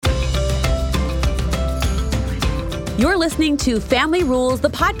You're listening to Family Rules, the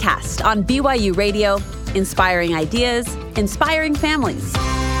podcast on BYU Radio, inspiring ideas, inspiring families.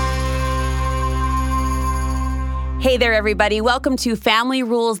 Hey there, everybody. Welcome to Family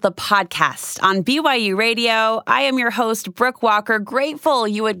Rules, the podcast on BYU Radio. I am your host, Brooke Walker. Grateful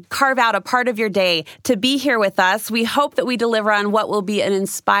you would carve out a part of your day to be here with us. We hope that we deliver on what will be an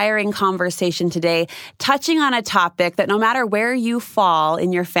inspiring conversation today, touching on a topic that no matter where you fall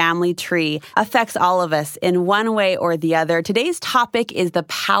in your family tree, affects all of us in one way or the other. Today's topic is the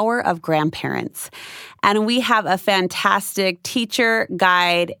power of grandparents. And we have a fantastic teacher,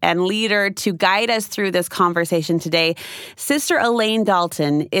 guide, and leader to guide us through this conversation today. Sister Elaine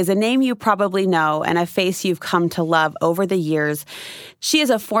Dalton is a name you probably know and a face you've come to love over the years. She is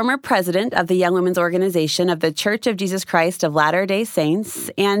a former president of the Young Women's Organization of the Church of Jesus Christ of Latter-day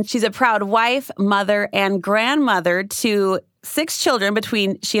Saints, and she's a proud wife, mother, and grandmother to 6 children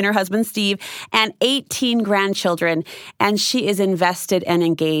between she and her husband, Steve, and 18 grandchildren, and she is invested and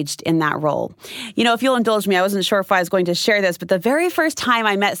engaged in that role. You know, if you'll indulge me, I wasn't sure if I was going to share this, but the very first time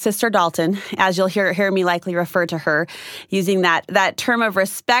I met Sister Dalton, as you'll hear me likely refer to her, using that term of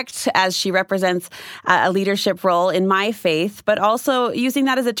respect as she represents a leadership role in my faith, but also using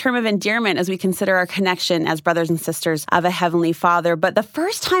that as a term of endearment as we consider our connection as brothers and sisters of a Heavenly Father. But the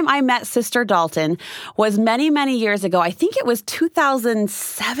first time I met Sister Dalton was many, many years ago. I think it was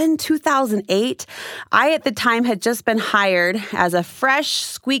 2007, 2008. I, at the time, had just been hired as a fresh,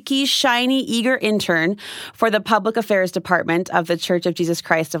 squeaky, shiny, eager intern for the Public Affairs Department of the Church of Jesus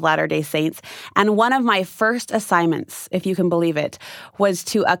Christ of Latter-day Saints. And one of my first assignments, if you can believe it, was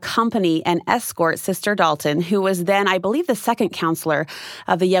to accompany and escort Sister Dalton, who was then, I believe, the second counselor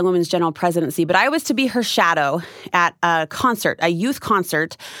of the Young Women's General Presidency. But I was to be her shadow at a concert, a youth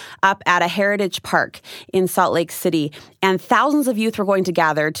concert, up at a heritage park in Salt Lake City. And thousands of youth were going to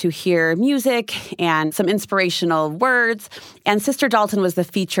gather to hear music and some inspirational words. And Sister Dalton was the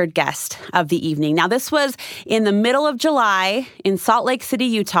featured guest of the evening. Now, this was in the middle of July in Salt Lake City,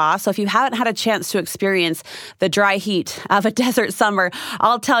 Utah. So if you haven't had a chance to experience the dry heat of a desert summer,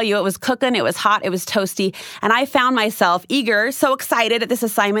 I'll tell you, it was cooking, it was hot, it was toasty. And I found myself eager, so excited at this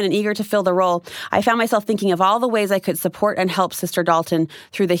assignment and eager to fill the role. I found myself thinking of all the ways I could support and help Sister Dalton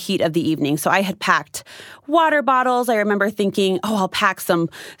through the heat of the evening. So I had packed water bottles. I remember thinking, I'll pack some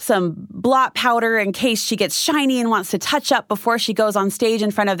blot powder in case she gets shiny and wants to touch up before she goes on stage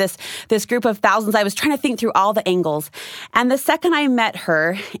in front of this group of thousands. I was trying to think through all the angles. And the second I met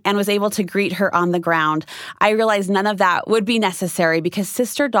her and was able to greet her on the ground, I realized none of that would be necessary because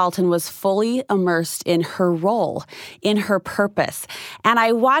Sister Dalton was fully immersed in her role, in her purpose. And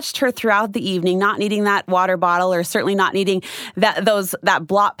I watched her throughout the evening, not needing that water bottle or certainly not needing that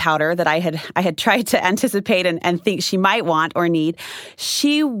blot powder that I had tried to anticipate and think she might want or need.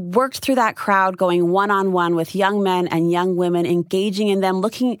 She worked through that crowd going one-on-one with young men and young women, engaging in them,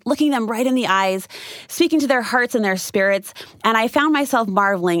 looking them right in the eyes, speaking to their hearts and their spirits. And I found myself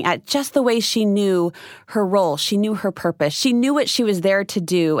marveling at just the way she knew her role. She knew her purpose. She knew what she was there to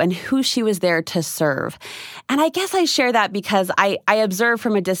do and who she was there to serve. And I guess I share that because I observe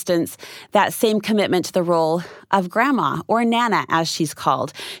from a distance that same commitment to the role of grandma, or Nana as she's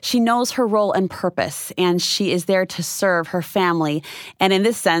called. She knows her role and purpose, and she is there to serve her family, and in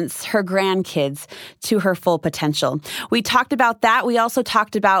this sense, her grandkids to her full potential. We talked about that. We also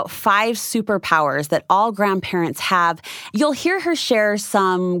talked about 5 superpowers that all grandparents have. You'll hear her share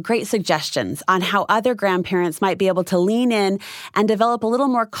some great suggestions on how other grandparents might be able to lean in and develop a little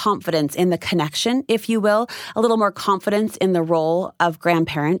more confidence in the connection, if you will, a little more confidence in the role of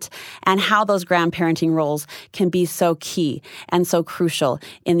grandparent, and how those grandparenting roles can be so key and so crucial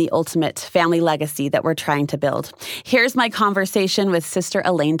in the ultimate family legacy that we're trying to build. Here's my conversation with Sister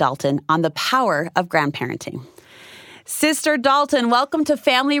Elaine Dalton on the power of grandparenting. Sister Dalton, welcome to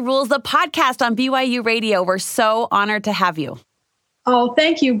Family Rules, the podcast on BYU Radio. We're so honored to have you. Oh,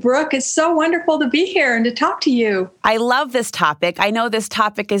 thank you, Brooke. It's so wonderful to be here and to talk to you. I love this topic. I know this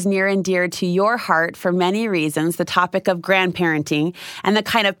topic is near and dear to your heart for many reasons, the topic of grandparenting and the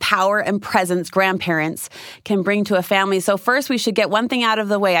kind of power and presence grandparents can bring to a family. So first, we should get one thing out of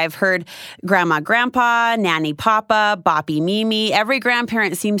the way. I've heard grandma, grandpa, nanny, papa, boppy, mimi. Every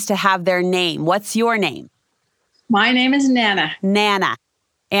grandparent seems to have their name. What's your name? My name is Nana. Nana.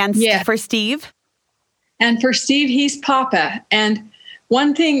 And yeah. For Steve? And for Steve, he's Papa. And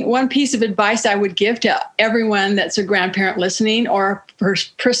one piece of advice I would give to everyone that's a grandparent listening or a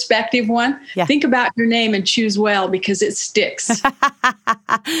prospective one, think about your name and choose well because it sticks.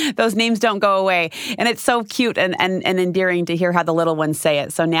 Those names don't go away. And it's so cute and endearing to hear how the little ones say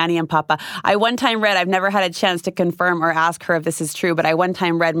it. So Nanny and Papa. I one time read, I've never had a chance to confirm or ask her if this is true, but I one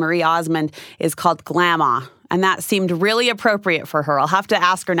time read Marie Osmond is called Glamma And that seemed really appropriate for her. I'll have to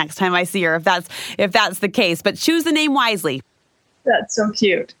ask her next time I see her if that's the case. But choose the name wisely. That's so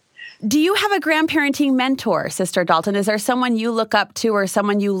cute. Do you have a grandparenting mentor, Sister Dalton? Is there someone you look up to or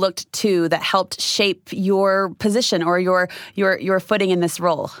someone you looked to that helped shape your position or your footing in this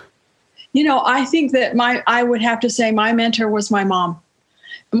role? I think that I would have to say my mentor was my mom.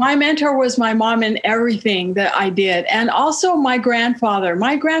 My mentor was my mom in everything that I did. And also my grandfather.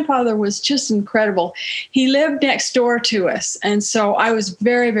 My grandfather was just incredible. He lived next door to us. And so I was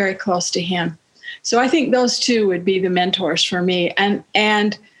very, very close to him. So I think those two would be the mentors for me.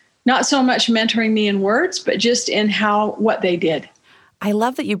 And not so much mentoring me in words, but just in what they did. I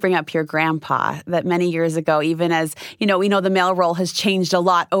love that you bring up your grandpa, that many years ago, even as, we know the male role has changed a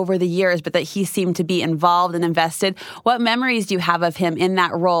lot over the years, but that he seemed to be involved and invested. What memories do you have of him in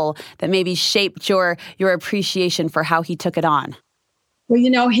that role that maybe shaped your appreciation for how he took it on? Well,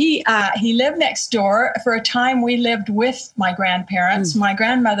 he lived next door. For a time, we lived with my grandparents. My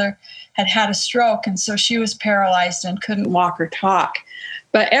grandmother had a stroke, and so she was paralyzed and couldn't walk or talk.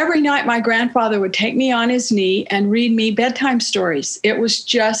 But every night, my grandfather would take me on his knee and read me bedtime stories. It was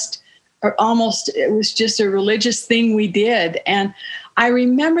just a religious thing we did. And I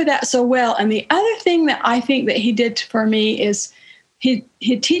remember that so well. And the other thing that I think that he did for me is he'd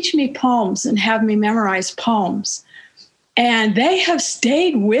teach me poems and have me memorize poems. And they have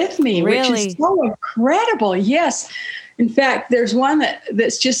stayed with me, really? Which is so incredible. Yes. In fact, there's one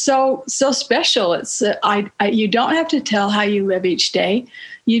that's just so special. It's you don't have to tell how you live each day.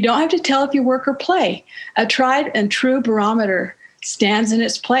 You don't have to tell if you work or play. A tried and true barometer stands in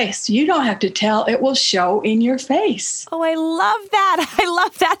its place. You don't have to tell. It will show in your face. Oh, I love that. I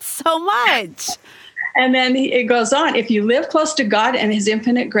love that so much. And then it goes on. If you live close to God and his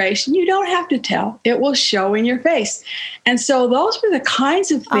infinite grace, you don't have to tell. It will show in your face. And so those were the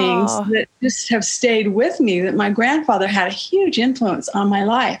kinds of things that just have stayed with me, that my grandfather had a huge influence on my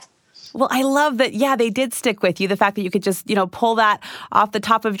life. Well, I love that, they did stick with you. The fact that you could just, pull that off the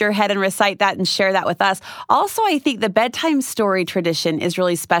top of your head and recite that and share that with us. Also, I think the bedtime story tradition is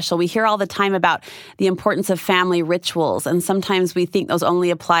really special. We hear all the time about the importance of family rituals, and sometimes we think those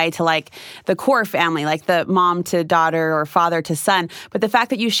only apply to like the core family, like the mom to daughter or father to son. But the fact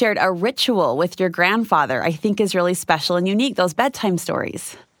that you shared a ritual with your grandfather, I think is really special and unique, those bedtime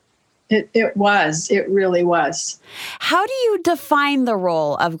stories. It really was. How do you define the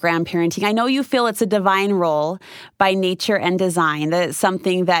role of grandparenting? I know you feel it's a divine role by nature and design, that it's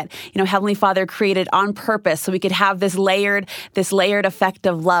something that, Heavenly Father created on purpose so we could have this layered effect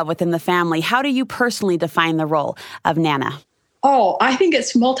of love within the family. How do you personally define the role of Nana? Oh, I think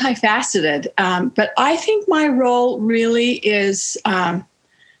it's multifaceted. But I think my role really is a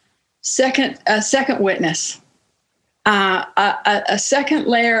second witness. A second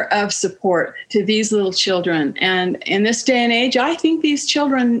layer of support to these little children. And in this day and age, I think these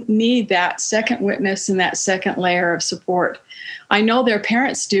children need that second witness and that second layer of support. I know their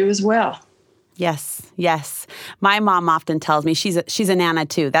parents do as well. Yes. My mom often tells me, she's a Nana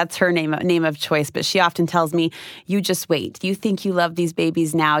too. That's her name of choice. But she often tells me, you just wait. You think you love these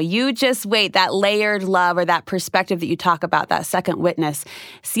babies now. You just wait. That layered love or that perspective that you talk about, that second witness,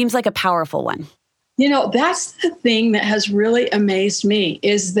 seems like a powerful one. That's the thing that has really amazed me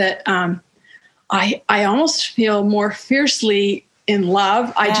is that I almost feel more fiercely in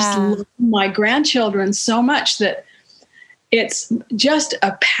love. I just love my grandchildren so much that it's just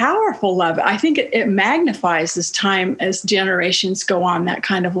a powerful love. I think it magnifies as generations go on, that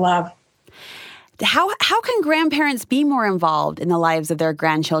kind of love. How can grandparents be more involved in the lives of their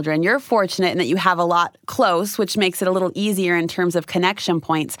grandchildren? You're fortunate in that you have a lot close, which makes it a little easier in terms of connection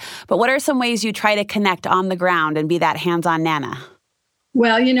points. But what are some ways you try to connect on the ground and be that hands-on Nana?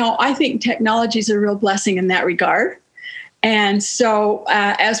 Well, I think technology is a real blessing in that regard. And so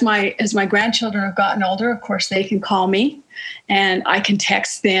as my grandchildren have gotten older, of course, they can call me and I can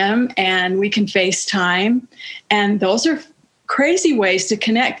text them and we can FaceTime. And those are crazy ways to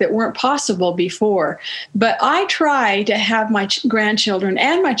connect that weren't possible before. But I try to have my grandchildren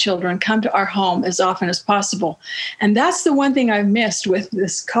and my children come to our home as often as possible. And that's the one thing I've missed with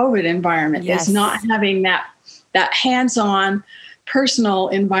this COVID environment, is not having that hands-on personal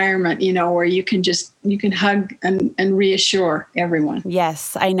environment, where you can hug and reassure everyone.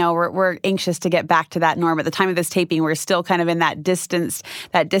 Yes, I know. We're anxious to get back to that norm. At the time of this taping, we're still kind of in that distance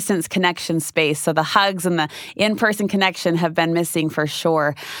connection space. So the hugs and the in-person connection have been missing for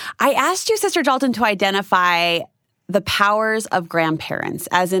sure. I asked you, Sister Dalton, to identify the powers of grandparents,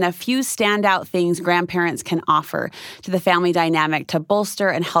 as in a few standout things grandparents can offer to the family dynamic to bolster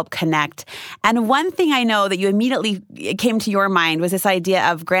and help connect. And one thing I know that you immediately came to your mind was this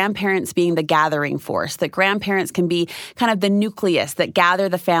idea of grandparents being the gathering force, that grandparents can be kind of the nucleus that gather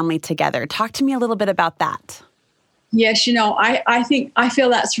the family together. Talk to me a little bit about that. Yes, I feel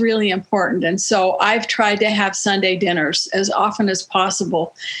that's really important. And so I've tried to have Sunday dinners as often as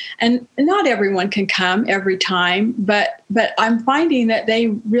possible. And not everyone can come every time, but I'm finding that they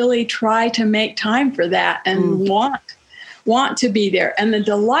really try to make time for that and want to be there. And the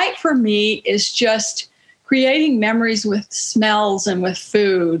delight for me is just creating memories with smells and with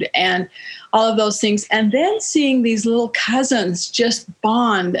food and all of those things. And then seeing these little cousins just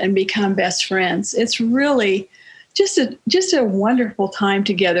bond and become best friends. It's really just a wonderful time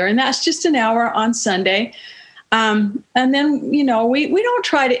together. And that's just an hour on Sunday. And then, we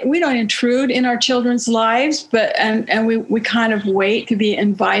don't intrude in our children's lives, but we kind of wait to be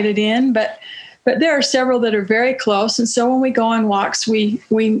invited in. But there are several that are very close. And so when we go on walks, we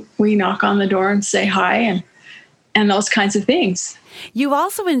knock on the door and say hi and those kinds of things. You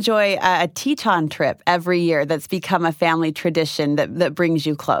also enjoy a Teton trip every year that's become a family tradition that brings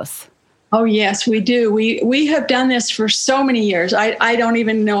you close. Oh, yes, we do. We have done this for so many years. I don't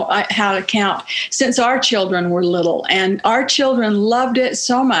even know how to count, since our children were little. And our children loved it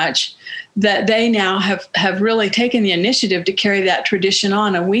so much that they now have really taken the initiative to carry that tradition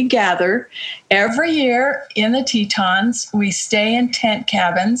on. And we gather every year in the Tetons. We stay in tent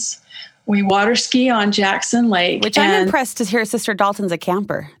cabins. We water ski on Jackson Lake. Which I'm impressed to hear Sister Dalton's a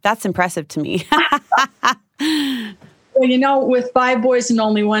camper. That's impressive to me. Well, with 5 boys and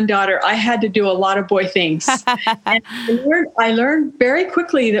only 1 daughter, I had to do a lot of boy things. And I learned very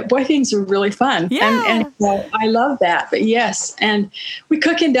quickly that boy things are really fun. Yeah. And so I love that. But yes, and we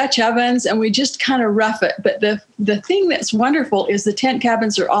cook in Dutch ovens and we just kind of rough it. But the thing that's wonderful is the tent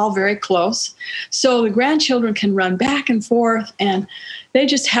cabins are all very close. So the grandchildren can run back and forth and they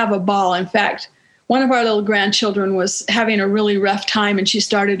just have a ball. In fact, one of our little grandchildren was having a really rough time and she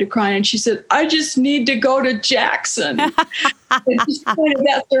started to cry and she said, "I just need to go to Jackson."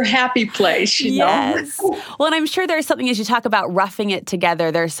 That's their happy place, Yes. Well, and I'm sure there's something, as you talk about roughing it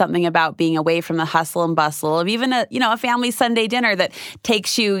together, there's something about being away from the hustle and bustle of even a family Sunday dinner that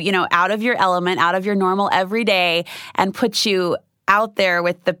takes you, out of your element, out of your normal everyday and puts you out there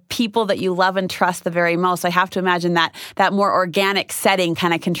with the people that you love and trust the very most. I have to imagine that more organic setting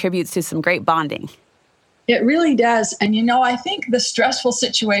kind of contributes to some great bonding. It really does. And, I think the stressful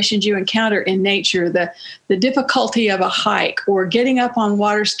situations you encounter in nature, the difficulty of a hike or getting up on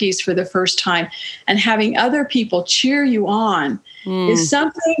water skis for the first time and having other people cheer you on is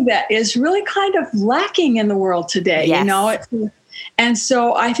something that is really kind of lacking in the world today. Yes. And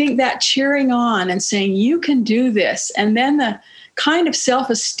so I think that cheering on and saying, you can do this, and then the kind of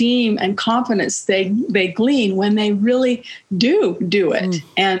self-esteem and confidence they glean when they really do it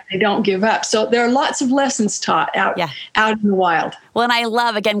and they don't give up. So there are lots of lessons taught out in the wild. Well, and I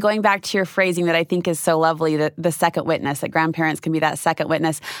love, again, going back to your phrasing that I think is so lovely, the second witness, that grandparents can be that second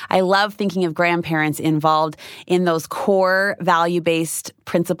witness. I love thinking of grandparents involved in those core value-based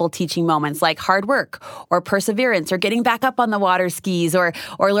principle teaching moments like hard work or perseverance or getting back up on the water skis or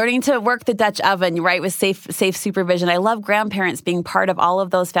learning to work the Dutch oven, right, with safe supervision. I love grandparents being part of all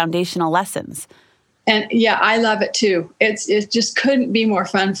of those foundational lessons. And yeah, I love it too. It just couldn't be more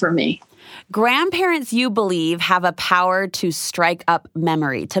fun for me. Grandparents, you believe, have a power to strike up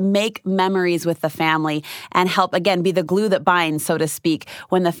memory, to make memories with the family and help, again, be the glue that binds, so to speak,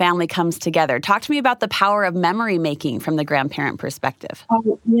 when the family comes together. Talk to me about the power of memory making from the grandparent perspective.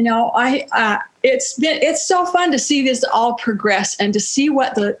 It's so fun to see this all progress and to see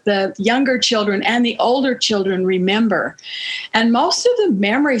what the younger children and the older children remember. And most of the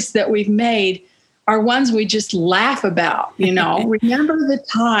memories that we've made are ones we just laugh about, remember the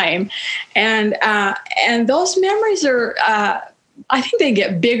time. And those memories are, I think they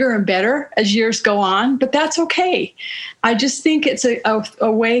get bigger and better as years go on, but that's okay. I just think it's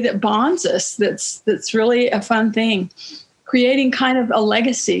a way that bonds us. That's really a fun thing, creating kind of a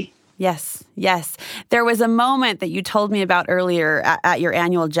legacy. Yes. There was a moment that you told me about earlier at your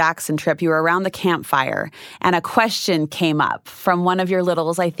annual Jackson trip. You were around the campfire and a question came up from one of your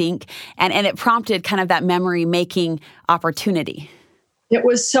littles, I think, and it prompted kind of that memory-making opportunity. It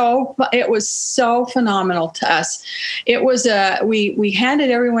was so phenomenal to us. It was we handed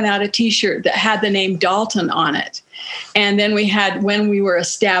everyone out a T-shirt that had the name Dalton on it. And then we had, when we were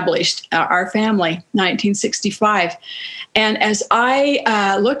established, our family, 1965. And as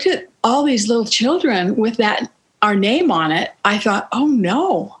I looked at all these little children with our name on it, I thought, oh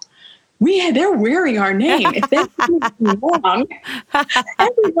no, they're wearing our name. If they do wrong,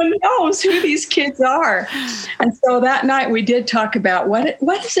 everyone knows who these kids are. And so that night we did talk about what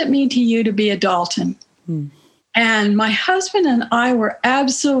does it mean to you to be a Dalton? And my husband and I were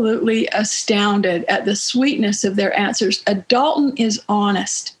absolutely astounded at the sweetness of their answers. A Dalton is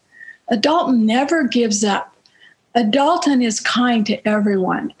honest. A Dalton never gives up. A Dalton is kind to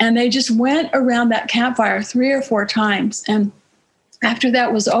everyone. And they just went around that campfire 3 or 4 times. And after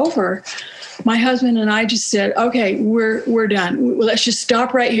that was over, my husband and I just said, okay, we're done. Let's just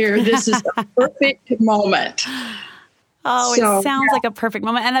stop right here. This is a perfect moment. Oh, so, it sounds like a perfect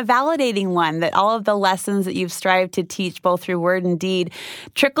moment and a validating one, that all of the lessons that you've strived to teach, both through word and deed,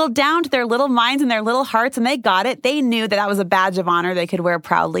 trickled down to their little minds and their little hearts, and they got it. They knew that was a badge of honor they could wear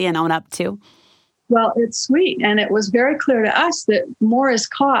proudly and own up to. Well, it's sweet. And it was very clear to us that more is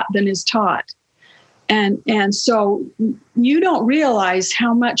caught than is taught. And so you don't realize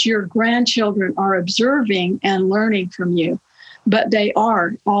how much your grandchildren are observing and learning from you, but they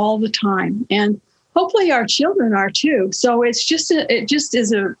are all the time. And hopefully our children are too. So it just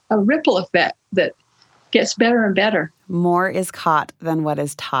is a ripple effect that gets better and better. More is caught than what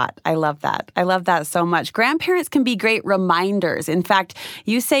is taught. I love that. I love that so much. Grandparents can be great reminders. In fact,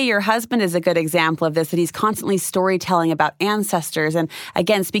 you say your husband is a good example of this, that he's constantly storytelling about ancestors. And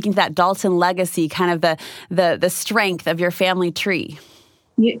again, speaking to that Dalton legacy, kind of the strength of your family tree.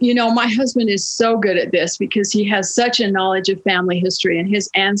 You know, my husband is so good at this because he has such a knowledge of family history, and his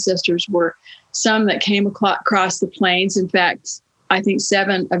ancestors were some that came across the plains. In fact, I think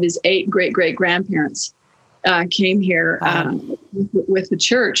 7 of his 8 great-great-grandparents came here with the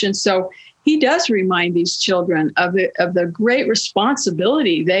church. And so he does remind these children of the great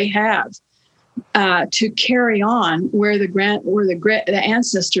responsibility they have to carry on where the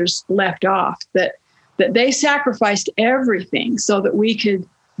ancestors left off, that they sacrificed everything so that we could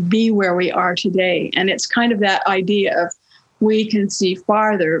be where we are today. And it's kind of that idea of we can see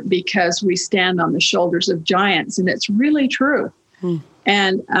farther because we stand on the shoulders of giants. And it's really true.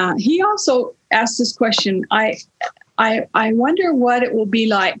 And he also asked this question, I wonder what it will be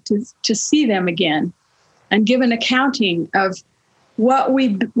like to see them again and give an accounting of what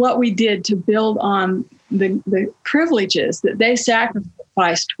we did to build on the privileges that they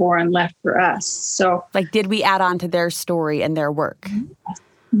sacrificed for and left for us. So, like, did we add on to their story and their work?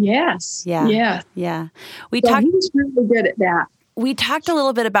 Yes. Yeah. He's really good at that. We talked a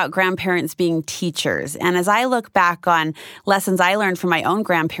little bit about grandparents being teachers. And as I look back on lessons I learned from my own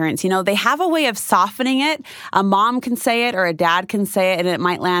grandparents, they have a way of softening it. A mom can say it or a dad can say it, and it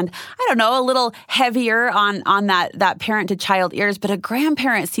might land, a little heavier on that parent to child ears. But a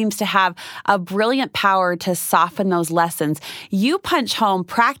grandparent seems to have a brilliant power to soften those lessons. You punch home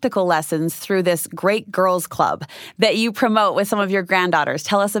practical lessons through this Great Girls Club that you promote with some of your granddaughters.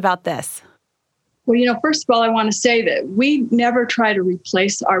 Tell us about this. Well, first of all, I want to say that we never try to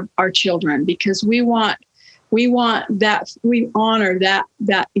replace our children, because we want that, we honor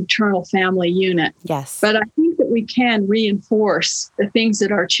that eternal family unit. Yes. But I think that we can reinforce the things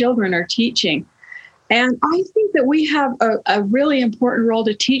that our children are teaching. And I think that we have a really important role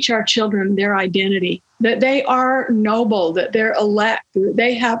to teach our children their identity, that they are noble, that they're elect, that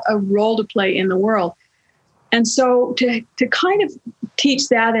they have a role to play in the world. And so to kind of teach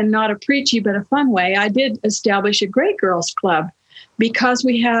that in not a preachy but a fun way, I did establish a Great Girls Club because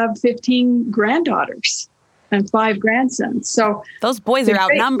we have 15 granddaughters and 5 grandsons. So those boys are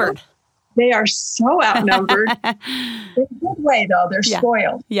outnumbered. They are so outnumbered. In a good way, though. They're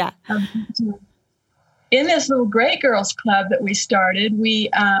spoiled. Yeah. In this little Great Girls Club that we started, we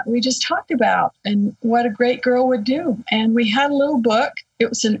just talked about and what a great girl would do. And we had a little book. It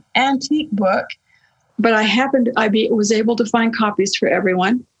was an antique book, but I was able to find copies for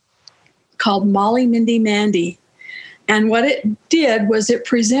everyone, called Molly, Mindy, Mandy. And what it did was it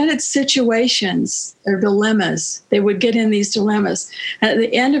presented situations or dilemmas. They would get in these dilemmas. And at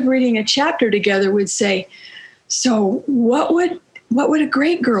the end of reading a chapter together, we'd say, so what would a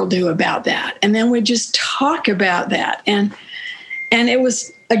great girl do about that? And then we'd just talk about that. And it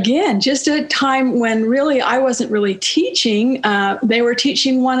was, again, just a time when really I wasn't really teaching. They were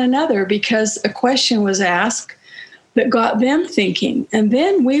teaching one another because a question was asked that got them thinking. And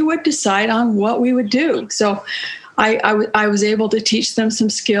then we would decide on what we would do. So I was able to teach them some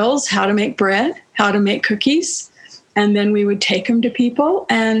skills, how to make bread, how to make cookies. And then we would take them to people.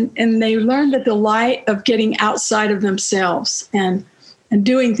 And they learned the delight of getting outside of themselves and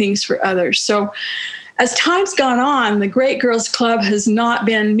doing things for others. So as time's gone on, the Great Girls Club has not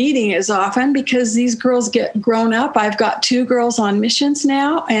been meeting as often because these girls get grown up. I've got 2 girls on missions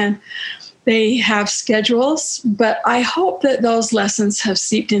now, and They have schedules, but I hope that those lessons have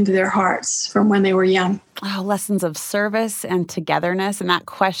seeped into their hearts from when they were young. Oh, lessons of service and togetherness. And that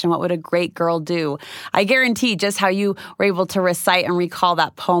question, what would a great girl do? I guarantee just how you were able to recite and recall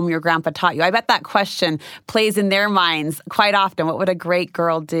that poem your grandpa taught you. I bet that question plays in their minds quite often. What would a great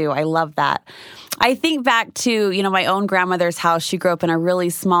girl do? I love that. I think back to, my own grandmother's house. She grew up in a really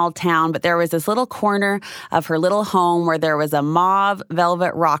small town, but there was this little corner of her little home where there was a mauve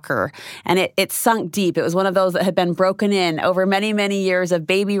velvet rocker, and it sunk deep. It was one of those that had been broken in over many, many years of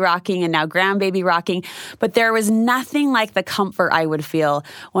baby rocking and now grandbaby rocking. But there was nothing like the comfort I would feel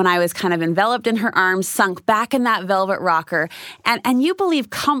when I was kind of enveloped in her arms, sunk back in that velvet rocker. And you believe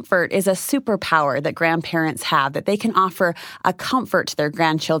comfort is a superpower that grandparents have, that they can offer a comfort to their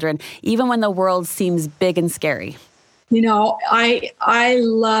grandchildren, even when the world seems big and scary. I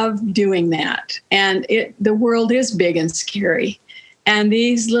love doing that. And the world is big and scary. And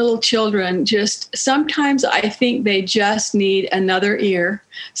these little children sometimes I think they just need another ear,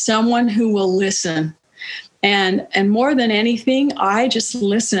 someone who will listen. And more than anything, I just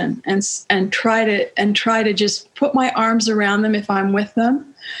listen and try to just put my arms around them if I'm with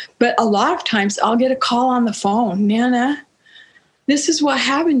them. But a lot of times I'll get a call on the phone, Nana, this is what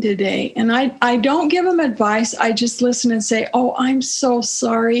happened today. And I don't give them advice. I just listen and say, oh, I'm so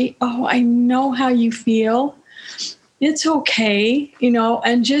sorry. Oh, I know how you feel. It's okay,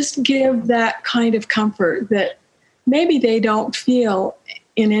 and just give that kind of comfort that maybe they don't feel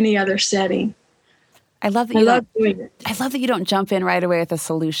in any other setting. I love that you don't jump in right away with a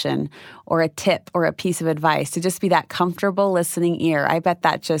solution or a tip or a piece of advice, to just be that comfortable listening ear. I bet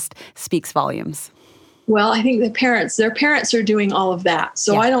that just speaks volumes. Well, I think their parents are doing all of that.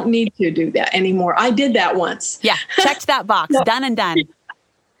 So I don't need to do that anymore. I did that once. Yeah, checked that box, done and done.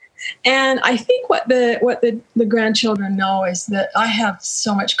 And I think what the grandchildren know is that I have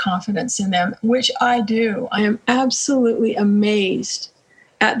so much confidence in them, which I do. I am absolutely amazed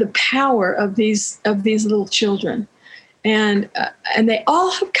at the power of these little children, and they all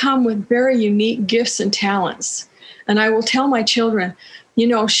have come with very unique gifts and talents. And I will tell my children,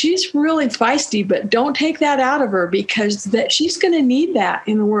 she's really feisty, but don't take that out of her, because she's going to need that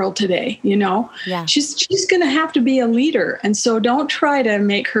in the world today. Yeah. She's going to have to be a leader. And so don't try to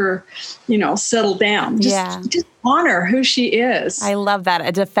make her, settle down. Just honor who she is. I love that.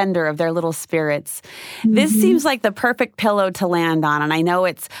 A defender of their little spirits. Mm-hmm. This seems like the perfect pillow to land on. And I know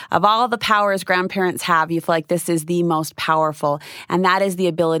it's, of all the powers grandparents have, you feel like this is the most powerful. And that is the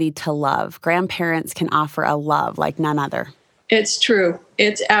ability to love. Grandparents can offer a love like none other. It's true.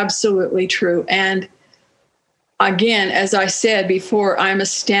 It's absolutely true. And again, as I said before, I'm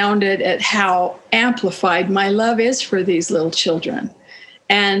astounded at how amplified my love is for these little children.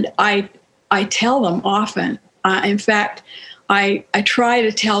 And I tell them often. In fact, I try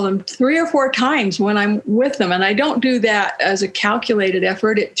to tell them 3 or 4 times when I'm with them. And I don't do that as a calculated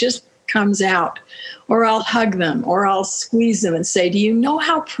effort. It just comes out. Or I'll hug them, or I'll squeeze them and say, do you know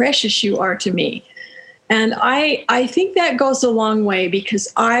how precious you are to me? And I think that goes a long way,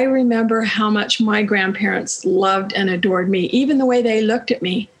 because I remember how much my grandparents loved and adored me. Even the way they looked at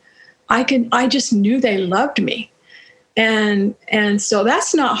me, I just knew they loved me. And so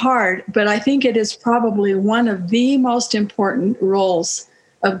that's not hard, but I think it is probably one of the most important roles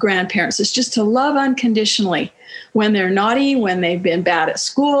of grandparents, is just to love unconditionally when they're naughty, when they've been bad at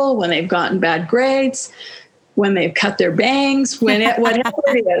school, when they've gotten bad grades, when they've cut their bangs, whatever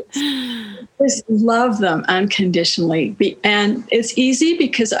it is. Just love them unconditionally. And it's easy,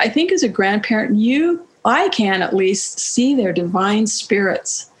 because I think as a grandparent, I can at least see their divine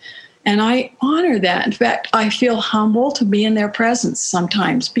spirits. And I honor that. In fact, I feel humble to be in their presence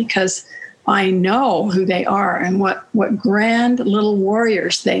sometimes, because I know who they are and what grand little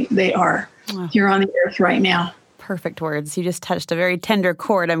warriors they are here on the earth right now. Perfect words. You just touched a very tender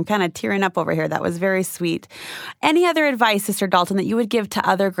chord. I'm kind of tearing up over here. That was very sweet. Any other advice, Sister Dalton, that you would give to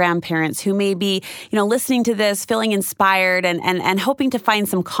other grandparents who may be, listening to this, feeling inspired and hoping to find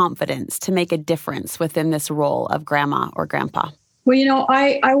some confidence to make a difference within this role of grandma or grandpa? Well,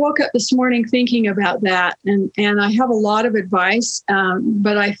 I woke up this morning thinking about that, and I have a lot of advice,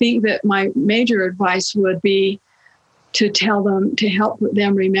 but I think that my major advice would be to tell them, to help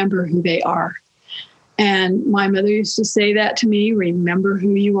them remember who they are. And my mother used to say that to me, remember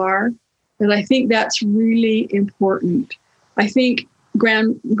who you are. But I think that's really important. I think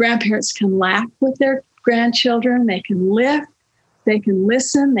grandparents can laugh with their grandchildren. They can lift, they can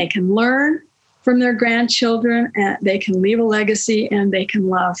listen, they can learn from their grandchildren, and they can leave a legacy, and they can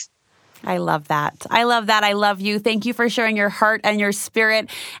love. I love that. I love that. I love you. Thank you for sharing your heart and your spirit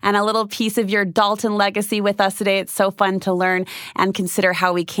and a little piece of your Dalton legacy with us today. It's so fun to learn and consider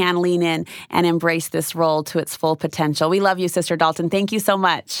how we can lean in and embrace this role to its full potential. We love you, Sister Dalton. Thank you so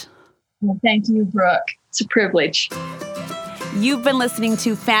much. Well, thank you, Brooke. It's a privilege. You've been listening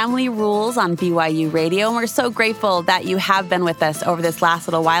to Family Rules on BYU Radio, and we're so grateful that you have been with us over this last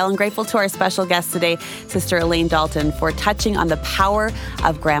little while, and grateful to our special guest today, Sister Elaine Dalton, for touching on the power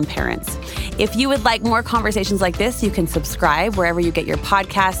of grandparents. If you would like more conversations like this, you can subscribe wherever you get your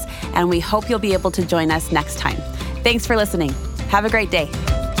podcasts, and we hope you'll be able to join us next time. Thanks for listening. Have a great day.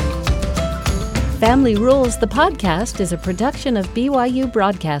 Family Rules, the podcast, is a production of BYU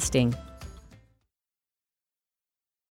Broadcasting.